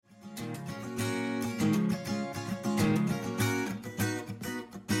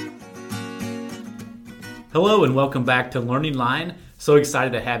Hello and welcome back to Learning Line. So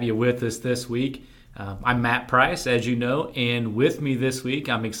excited to have you with us this week. I'm Matt Price, as you know, and with me this week,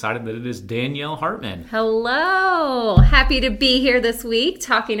 I'm excited that it is Danielle Hartman. Hello. Happy to be here this week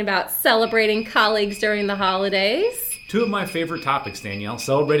talking about celebrating colleagues during the holidays. Two of my favorite topics, Danielle,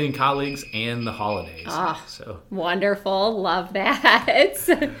 celebrating colleagues and the holidays. Wonderful. Love that.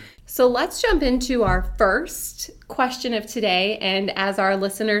 So let's jump into our first question of today. And as our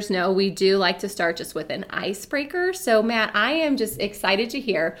listeners know, we do like to start just with an icebreaker. So Matt, I am just excited to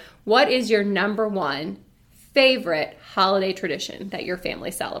hear, what is your number one favorite holiday tradition that your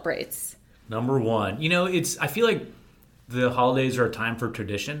family celebrates? Number one, I feel like the holidays are a time for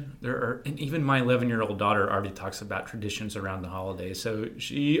tradition. And even my 11-year-old daughter already talks about traditions around the holidays. So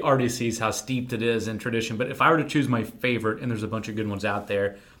she already sees how steeped it is in tradition. But if I were to choose my favorite, and there's a bunch of good ones out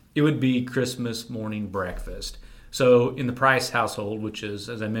there, it would be Christmas morning breakfast. So in the Price household, which is,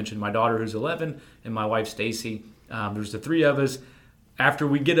 as I mentioned, my daughter who's 11 and my wife Stacy, there's the three of us. After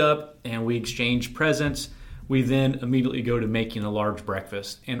we get up and we exchange presents, we then immediately go to making a large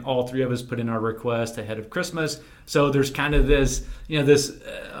breakfast. And all three of us put in our request ahead of Christmas. So there's kind of this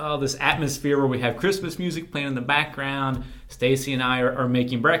atmosphere where we have Christmas music playing in the background. Stacy and I are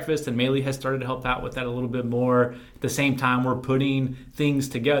making breakfast, and Maylee has started to help out with that a little bit more. At the same time, we're putting things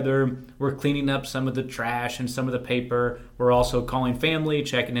together. We're cleaning up some of the trash and some of the paper. We're also calling family,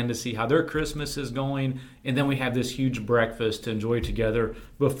 checking in to see how their Christmas is going. And then we have this huge breakfast to enjoy together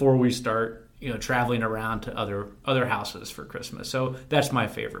before we start traveling around to other houses for Christmas. So that's my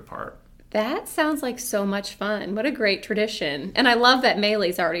favorite part. That sounds like so much fun. What a great tradition. And I love that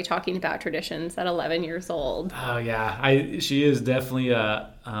Maylee's already talking about traditions at 11 years old. Oh, yeah. She is definitely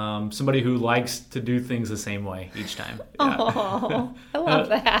somebody who likes to do things the same way each time. Yeah. Oh, I love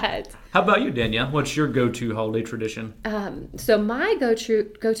that. How about you, Danielle? What's your go-to holiday tradition? So my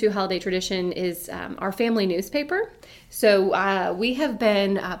go-to holiday tradition is our family newspaper. So we have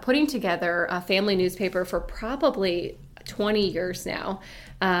been putting together a family newspaper for probably 20 years now.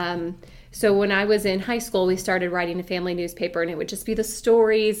 So when I was in high school, we started writing a family newspaper, and it would just be the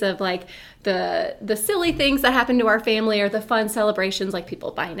stories of like the silly things that happened to our family, or the fun celebrations like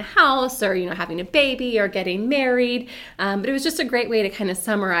people buying a house, or having a baby or getting married. But it was just a great way to kind of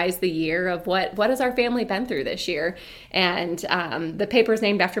summarize the year of what has our family been through this year. And the paper is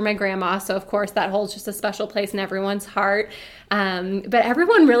named after my grandma, so of course that holds just a special place in everyone's heart. But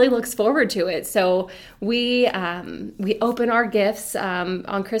everyone really looks forward to it. So we open our gifts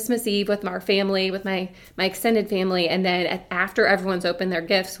on Christmas Eve with our family, with my extended family, and then after everyone's opened their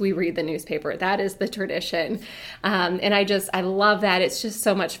gifts, we read the newspaper. That is the tradition. And I love that. It's just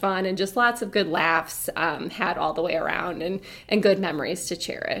so much fun, and just lots of good laughs had all the way around, and good memories to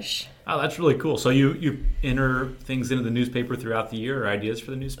cherish. Oh, that's really cool. So you enter things into the newspaper throughout the year, or ideas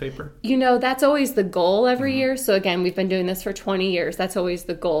for the newspaper? That's always the goal every year. So again, we've been doing this for 20 years. That's always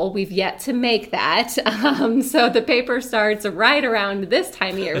the goal. We've yet to make that. So the paper starts right around this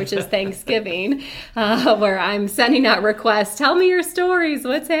time of year, which is Thanksgiving, where I'm sending out requests. Tell me your stories.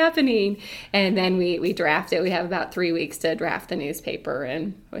 What's happening? And then we draft it. We have about 3 weeks to draft the newspaper,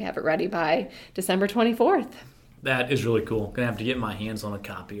 and we have it ready by December 24th. That is really cool. Gonna have to get my hands on a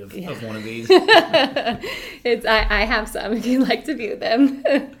copy of one of these. I have some if you'd like to view them.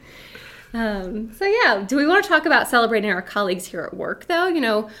 Do we want to talk about celebrating our colleagues here at work,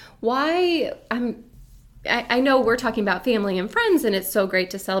 though? Why I know we're talking about family and friends, and it's so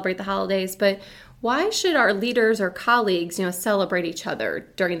great to celebrate the holidays, but why should our leaders or colleagues, celebrate each other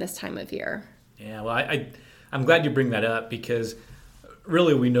during this time of year? Yeah, well, I'm glad you bring that up, because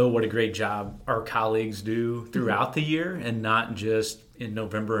really we know what a great job our colleagues do throughout the year, and not just in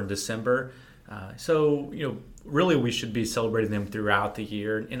November and December. So really we should be celebrating them throughout the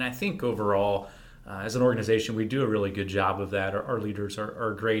year. And I think overall, as an organization, we do a really good job of that. Our leaders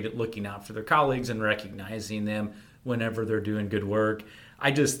are great at looking out for their colleagues and recognizing them whenever they're doing good work.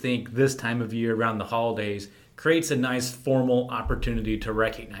 I just think this time of year around the holidays creates a nice formal opportunity to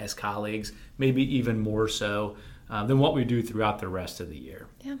recognize colleagues, maybe even more so than what we do throughout the rest of the year.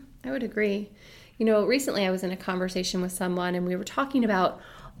 Yeah, I would agree. Recently I was in a conversation with someone, and we were talking about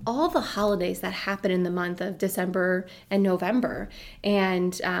all the holidays that happen in the month of December and November.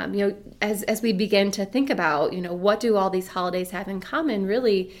 And, as we begin to think about, what do all these holidays have in common,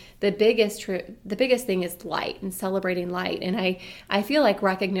 really the biggest thing is light, and celebrating light. And I feel like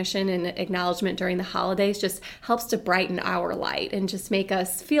recognition and acknowledgement during the holidays just helps to brighten our light and just make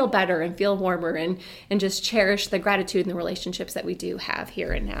us feel better and feel warmer, and just cherish the gratitude and the relationships that we do have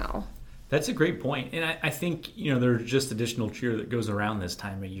here and now. That's a great point. And I think, there's just additional cheer that goes around this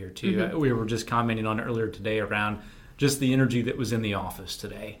time of year, too. Mm-hmm. We were just commenting on it earlier today around just the energy that was in the office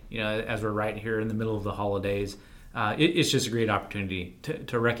today. As we're right here in the middle of the holidays, it's just a great opportunity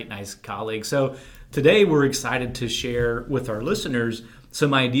to recognize colleagues. So today we're excited to share with our listeners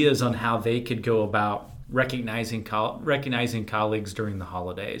some ideas on how they could go about recognizing colleagues during the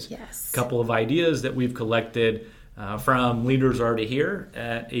holidays. Yes. A couple of ideas that we've collected from leaders already here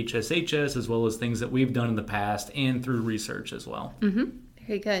at HSHS, as well as things that we've done in the past and through research as well. Mm-hmm.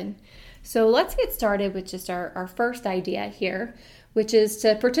 Very good. So let's get started with just our first idea here, which is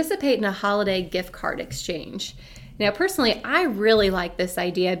to participate in a holiday gift card exchange. Now, personally, I really like this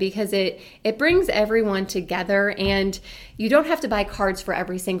idea because it brings everyone together, and you don't have to buy cards for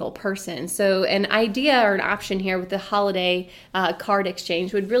every single person. So an idea or an option here with the holiday card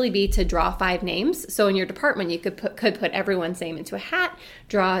exchange would really be to draw 5 names. So in your department, you could put everyone's name into a hat,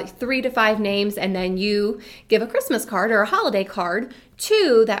 draw 3 to 5 names, and then you give a Christmas card or a holiday card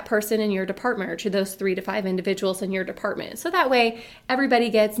to that person in your department, or to those 3 to 5 individuals in your department. So that way everybody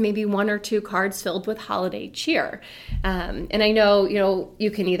gets maybe 1 or 2 cards filled with holiday cheer. And I know,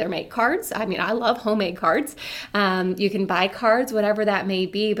 you can either make cards. I mean, I love homemade cards. You can buy cards, whatever that may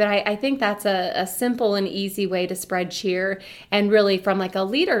be. But I think that's a simple and easy way to spread cheer. And really, from like a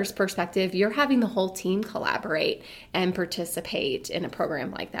leader's perspective, you're having the whole team collaborate and participate in a program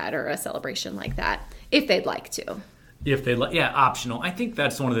like that or a celebration like that, if they'd like to. If they optional. I think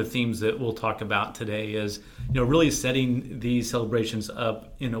that's one of the themes that we'll talk about today is, really setting these celebrations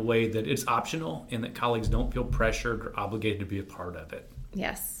up in a way that it's optional and that colleagues don't feel pressured or obligated to be a part of it.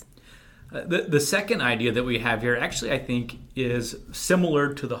 Yes. The second idea that we have here actually, I think, is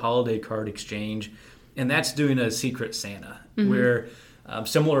similar to the holiday card exchange, and that's doing a Secret Santa, where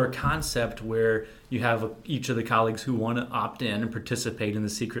similar concept where you have each of the colleagues who want to opt in and participate in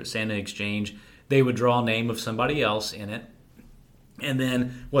the Secret Santa exchange. They would draw a name of somebody else in it. And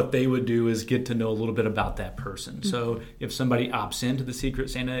then what they would do is get to know a little bit about that person. So if somebody opts into the Secret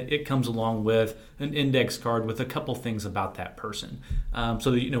Santa, it comes along with an index card with a couple things about that person.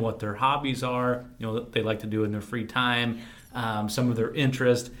 So that you know what their hobbies are, what they like to do in their free time, some of their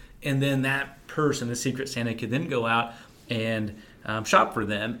interest. And then that person, the Secret Santa, could then go out and shop for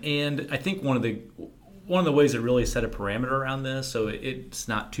them. And I think one of the ways that really set a parameter around this, so it's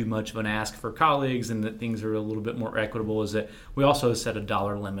not too much of an ask for colleagues and that things are a little bit more equitable, is that we also set a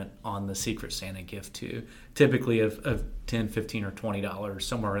dollar limit on the Secret Santa gift too, typically of $10, $15, or $20,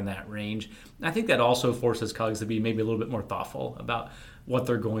 somewhere in that range. And I think that also forces colleagues to be maybe a little bit more thoughtful about what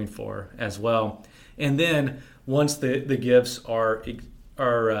they're going for as well. And then once the gifts are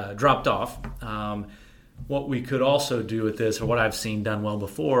dropped off, what we could also do with this, or what I've seen done well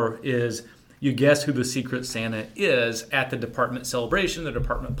before, is you guess who the Secret Santa is at the department celebration, the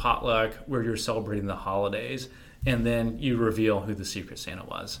department potluck, where you're celebrating the holidays, and then you reveal who the Secret Santa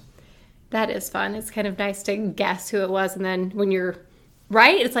was. That is fun. It's kind of nice to guess who it was, and then when you're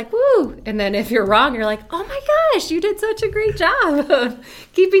right, it's like, woo! And then if you're wrong, you're like, oh my gosh, you did such a great job of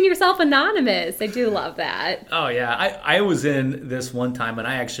keeping yourself anonymous. I do love that. Oh, yeah. I was in this one time, and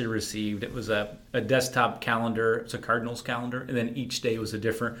I actually received, it was a desktop calendar. It's a Cardinals calendar, and then each day was a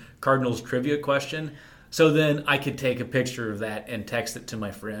different Cardinals trivia question. So then I could take a picture of that and text it to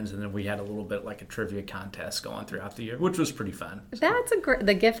my friends, and then we had a little bit like a trivia contest going throughout the year, which was pretty fun. That's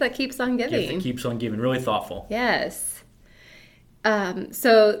the gift that keeps on giving. Gift that keeps on giving. Really thoughtful. Yes.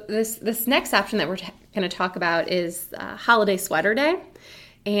 So this next option that we're going to talk about is Holiday Sweater Day.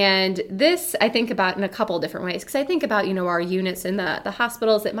 And this I think about in a couple different ways, because I think about, our units in the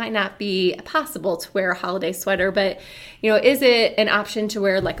hospitals. It might not be possible to wear a holiday sweater, but, is it an option to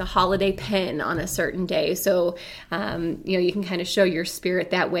wear like a holiday pin on a certain day? So, you can kind of show your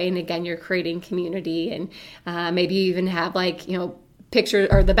spirit that way. And again, you're creating community, and maybe you even have like, picture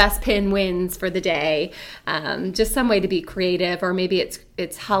or the best pin wins for the day, just some way to be creative. Or maybe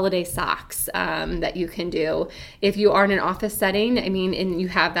it's holiday socks that you can do if you are in an office setting. I mean, and you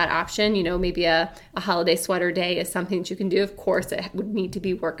have that option, maybe a holiday sweater day is something that you can do. Of course, it would need to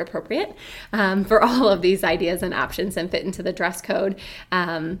be work appropriate for all of these ideas and options and fit into the dress code.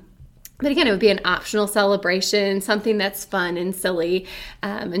 But again, it would be an optional celebration, something that's fun and silly,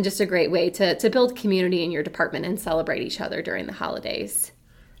 and just a great way to build community in your department and celebrate each other during the holidays.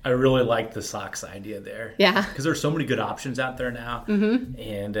 I really like the socks idea there. Yeah. Because there's so many good options out there now. Mm-hmm.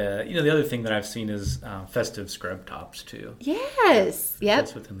 And, the other thing that I've seen is festive scrub tops, too. Yes. Yep.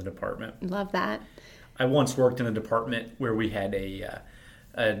 That's within the department. Love that. I once worked in a department where we had a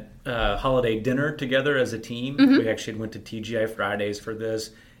holiday dinner together as a team. Mm-hmm. We actually went to TGI Fridays for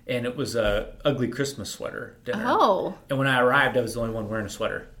this. And it was a ugly Christmas sweater dinner. Oh. And when I arrived, I was the only one wearing a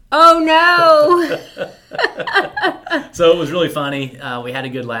sweater. Oh, no. So it was really funny. We had a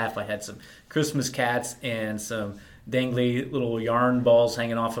good laugh. I had some Christmas cats and some dangly little yarn balls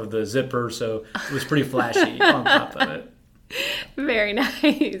hanging off of the zipper, so it was pretty flashy on top of it. Very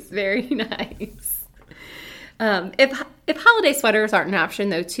nice, very nice. If holiday sweaters aren't an option,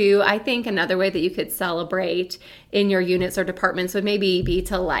 though, too, I think another way that you could celebrate in your units or departments would maybe be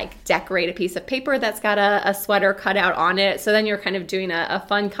to like decorate a piece of paper that's got a sweater cut out on it. So then you're kind of doing a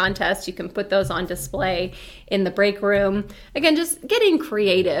fun contest. You can put those on display in the break room. Again, just getting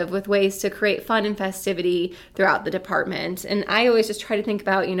creative with ways to create fun and festivity throughout the department. And I always just try to think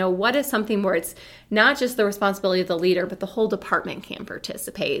about, what is something where it's not just the responsibility of the leader, but the whole department can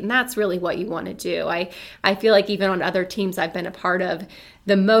participate. And that's really what you want to do. I feel like even on other teams I've been a part of,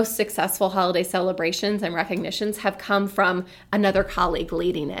 the most successful holiday celebrations and recognitions have come from another colleague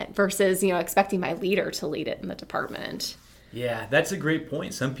leading it versus, expecting my leader to lead it in the department. Yeah, that's a great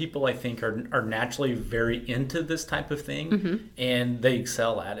point. Some people, I think, are naturally very into this type of thing, and they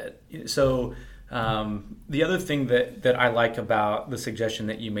excel at it. So the other thing that I like about the suggestion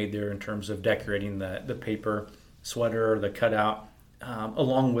that you made there in terms of decorating the paper sweater or the cutout,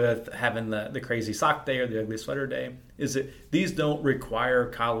 along with having the crazy sock day or the ugly sweater day, is that these don't require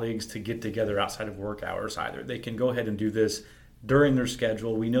colleagues to get together outside of work hours either. They can go ahead and do this during their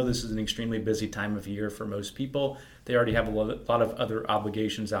schedule. We know this is an extremely busy time of year for most people. They already have a lot of other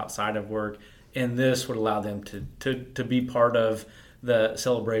obligations outside of work, and this would allow them to be part of the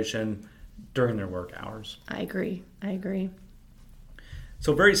celebration during their work hours. I agree.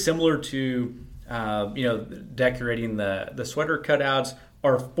 So very similar to decorating the sweater cutouts,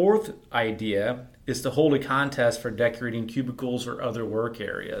 our fourth idea is to hold a contest for decorating cubicles or other work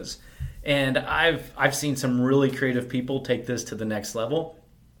areas. And I've seen some really creative people take this to the next level.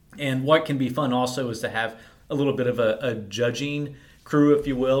 And what can be fun also is to have a little bit of a judging crew, if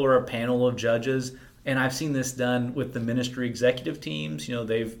you will, or a panel of judges. And I've seen this done with the ministry executive teams.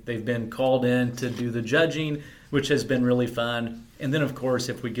 They've been called in to do the judging, which has been really fun. And then, of course,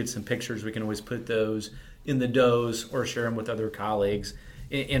 if we get some pictures, we can always put those in the doors or share them with other colleagues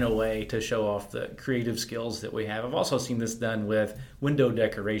in a way to show off the creative skills that we have. I've also seen this done with window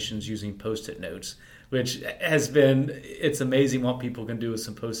decorations using Post-it notes, which it's amazing what people can do with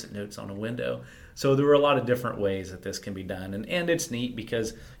some Post-it notes on a window. So there are a lot of different ways that this can be done. And it's neat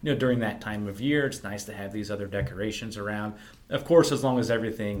because, during that time of year, it's nice to have these other decorations around. Of course, as long as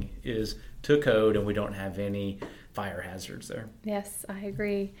everything is to code and we don't have any fire hazards there. Yes, I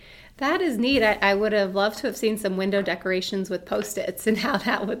agree. That is neat. I would have loved to have seen some window decorations with Post-its and how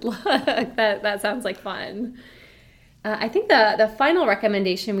that would look. That sounds like fun. I think the final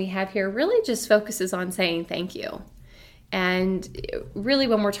recommendation we have here really just focuses on saying thank you. And really,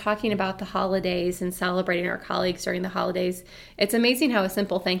 when we're talking about the holidays and celebrating our colleagues during the holidays, it's amazing how a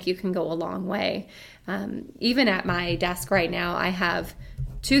simple thank you can go a long way. Even at my desk right now, I have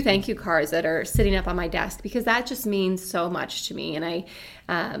 2 thank you cards that are sitting up on my desk because that just means so much to me. And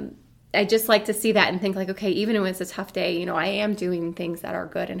I just like to see that and think like, okay, even when it's a tough day, I am doing things that are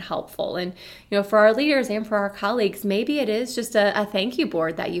good and helpful. And, for our leaders and for our colleagues, maybe it is just a thank you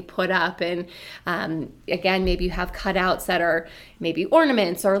board that you put up. And again, maybe you have cutouts that are maybe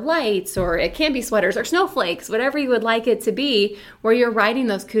ornaments or lights, or it can be sweaters or snowflakes, whatever you would like it to be, where you're writing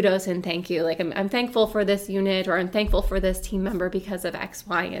those kudos and thank you. Like, I'm thankful for this unit, or I'm thankful for this team member because of X,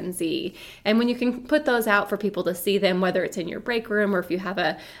 Y, and Z. And when you can put those out for people to see them, whether it's in your break room or if you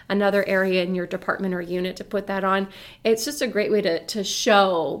have another area in your department or unit to put that on, it's just a great way to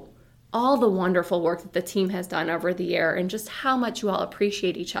show all the wonderful work that the team has done over the year and just how much you all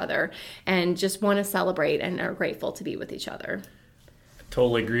appreciate each other and just want to celebrate and are grateful to be with each other.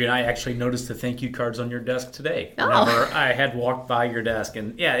 Totally agree. And I actually noticed the thank you cards on your desk today. Oh. Whenever I had walked by your desk.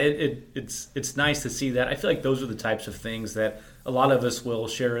 And yeah, it's nice to see that. I feel like those are the types of things that a lot of us will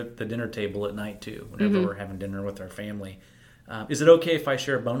share at the dinner table at night too, whenever we're having dinner with our family. Is it okay if I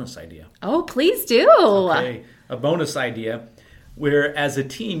share a bonus idea? Oh, please do. Okay, a bonus idea where as a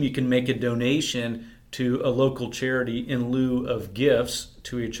team you can make a donation to a local charity in lieu of gifts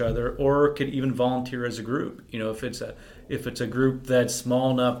to each other, or could even volunteer as a group. If it's a group that's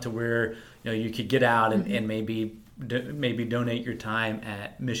small enough to where you could get out and maybe donate your time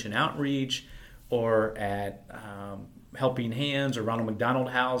at Mission Outreach or at Helping Hands or Ronald McDonald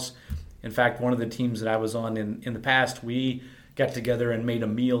House. In fact, one of the teams that I was on in the past, we got together and made a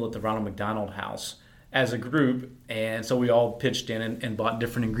meal at the Ronald McDonald House as a group, and so we all pitched in and bought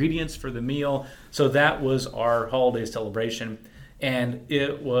different ingredients for the meal. So that was our holiday celebration, and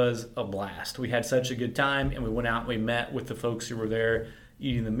it was a blast. We had such a good time, and we went out and we met with the folks who were there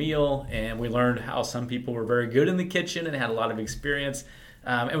eating the meal, and we learned how some people were very good in the kitchen and had a lot of experience,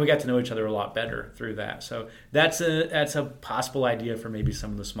 and we got to know each other a lot better through that. So that's a possible idea for maybe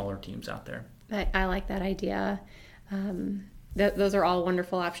some of the smaller teams out there. I like that idea. Those are all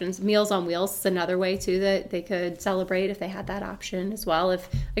wonderful options. Meals on Wheels is another way too that they could celebrate if they had that option as well. If,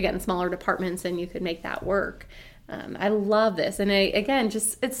 again, smaller departments, and you could make that work. I love this. And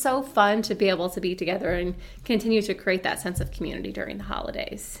it's so fun to be able to be together and continue to create that sense of community during the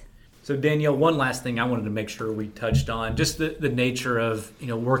holidays. So Danielle, one last thing I wanted to make sure we touched on, just the nature of,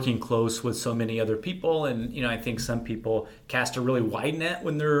 working close with so many other people. And, I think some people cast a really wide net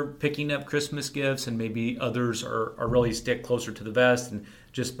when they're picking up Christmas gifts, and maybe others are really stick closer to the vest and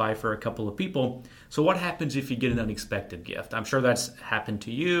just buy for a couple of people. So what happens if you get an unexpected gift? I'm sure that's happened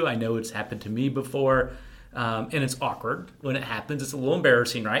to you. I know it's happened to me before. And it's awkward when it happens. It's a little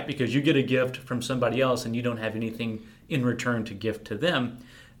embarrassing, right? Because you get a gift from somebody else and you don't have anything in return to gift to them.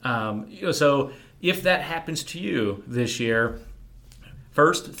 So if that happens to you this year,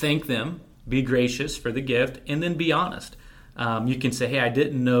 first thank them, be gracious for the gift, and then be honest. You can say, hey, I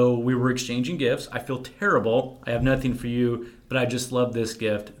didn't know we were exchanging gifts. I feel terrible. I have nothing for you, but I just love this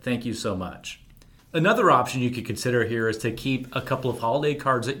gift. Thank you so much. Another option you could consider here is to keep a couple of holiday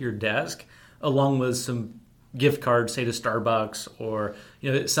cards at your desk, along with some gift cards, say to Starbucks, or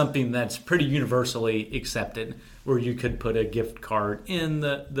something that's pretty universally accepted, where you could put a gift card in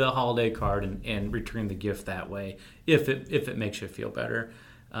the holiday card and return the gift that way, if it makes you feel better.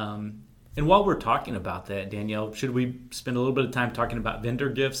 And while we're talking about that, Danielle, should we spend a little bit of time talking about vendor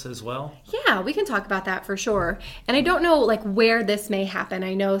gifts as well? Yeah, we can talk about that for sure. And I don't know where this may happen.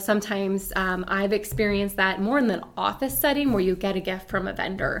 I know sometimes I've experienced that more in the office setting where you get a gift from a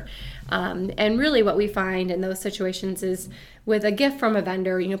vendor. And really what we find in those situations is with a gift from a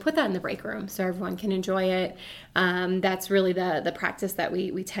vendor, put that in the break room so everyone can enjoy it. That's really the practice that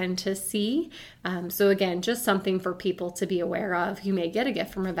we tend to see. So again, just something for people to be aware of. You may get a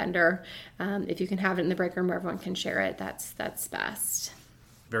gift from a vendor. If you can have it in the break room where everyone can share it, that's best.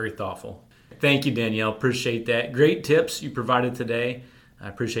 Very thoughtful. Thank you, Danielle. Appreciate that. Great tips you provided today. I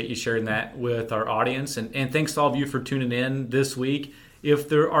appreciate you sharing that with our audience. And thanks to all of you for tuning in this week. If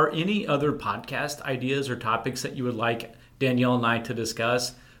there are any other podcast ideas or topics that you would like Danielle and I to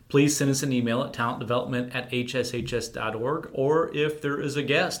discuss, please send us an email at talentdevelopment@hshs.org. Or if there is a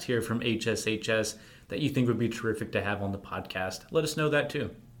guest here from HSHS that you think would be terrific to have on the podcast, let us know that too.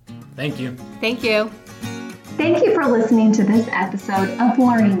 Thank you. Thank you. Thank you for listening to this episode of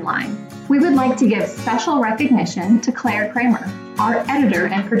Learning Line. We would like to give special recognition to Claire Kramer, our editor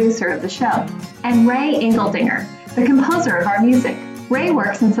and producer of the show, and Ray Engeldinger, the composer of our music. Ray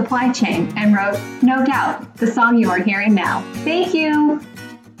works in supply chain and wrote No Doubt, the song you are hearing now. Thank you.